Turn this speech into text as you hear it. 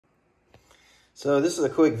So this is a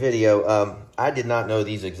quick video. I did not know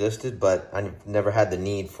these existed, but I never had the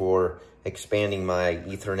need for expanding my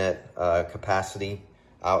Ethernet capacity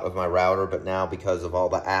out of my router. But now, because of all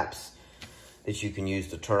the apps that you can use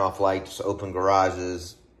to turn off lights, open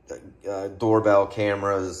garages, doorbell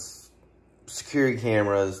cameras, security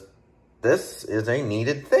cameras, this is a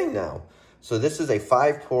needed thing now. So this is a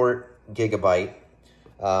 5-port Gigabit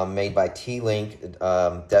made by T-Link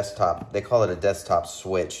desktop. They call it a desktop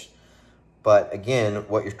switch. But again,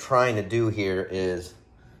 what you're trying to do here is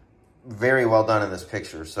very well done in this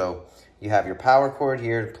picture. So you have your power cord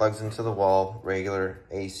here, it plugs into the wall, regular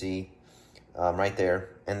AC, right there.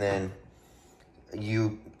 And then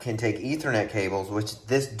you can take Ethernet cables, which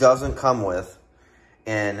this doesn't come with.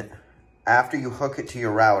 And after you hook it to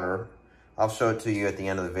your router, I'll show it to you at the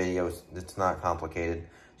end of the video. It's not complicated.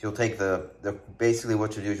 So you'll take basically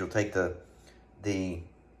what you do is you'll take the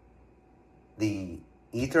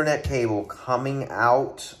Ethernet cable coming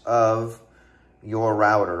out of your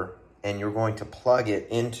router, and you're going to plug it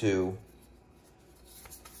into,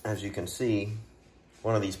 as you can see,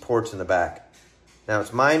 one of these ports in the back. Now,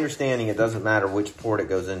 it's my understanding it doesn't matter which port it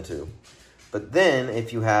goes into. But then,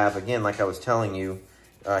 if you have, again, like I was telling you,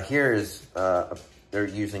 here is, they're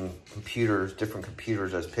using computers, different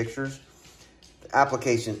computers as pictures. The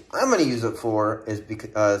application I'm going to use it for is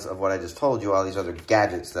because of what I just told you, all these other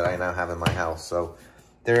gadgets that I now have in my house. So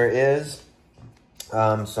there is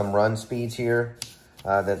some run speeds here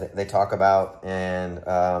that they talk about, and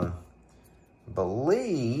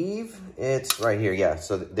believe it's right here. Yeah,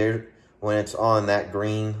 so when it's on, that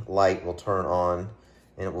green light will turn on,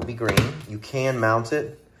 and it will be green. You can mount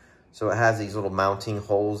it, so it has these little mounting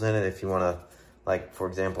holes in it if you want to, like, for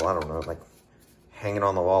example, I don't know, like hang it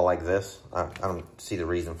on the wall like this. I don't see the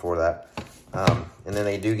reason for that. And then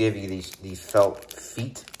they do give you these felt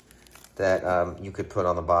feet that you could put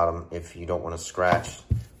on the bottom if you don't want to scratch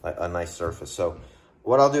a nice surface. So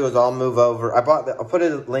what I'll do is I'll move over. I'll put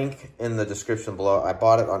a link in the description below. I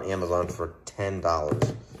bought it on Amazon for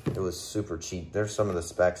 $10. It was super cheap. There's some of the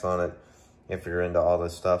specs on it if you're into all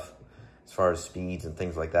this stuff as far as speeds and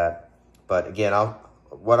things like that. But again,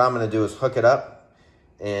 what I'm going to do is hook it up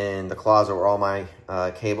in the closet where all my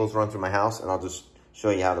cables run through my house, and I'll just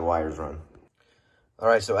show you how the wires run. All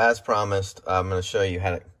right, so as promised, I'm going to show you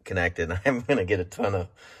how to connect it. I'm going to get a ton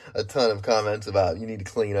of comments about you need to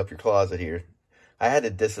clean up your closet here. I had to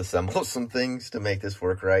disassemble some things to make this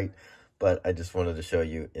work right, but I just wanted to show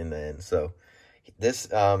you in the end. So this,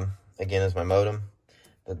 again, is my modem.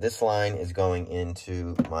 But this line is going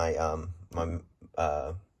into my,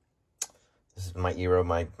 this is my Eero,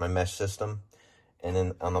 my mesh system. And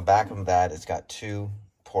then on the back of that, it's got 2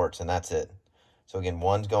 ports, and that's it. So again,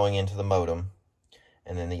 one's going into the modem,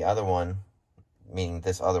 and then the other one, meaning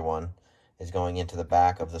this other one, is going into the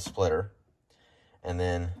back of the splitter. And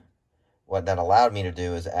then what that allowed me to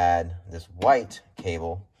do is add this white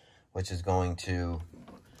cable, which is going to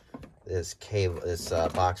this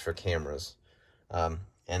box for cameras. And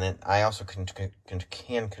then I also can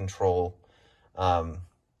control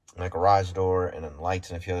my garage door and then lights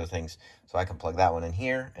and a few other things. So I can plug that one in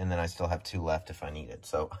here, and then I still have 2 left if I need it.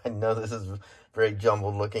 So I know this is very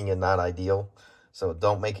jumbled looking and not ideal. So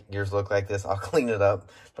don't make yours look like this. I'll clean it up,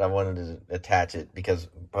 but I wanted to attach it because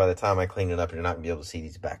by the time I clean it up, you're not going to be able to see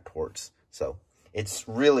these back ports. So it's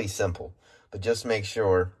really simple, but just make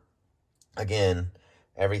sure, again,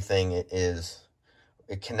 everything is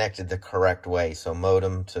connected the correct way. So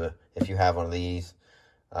modem to, if you have one of these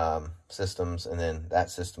systems, and then that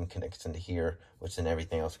system connects into here, which then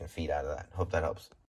everything else can feed out of that. Hope that helps.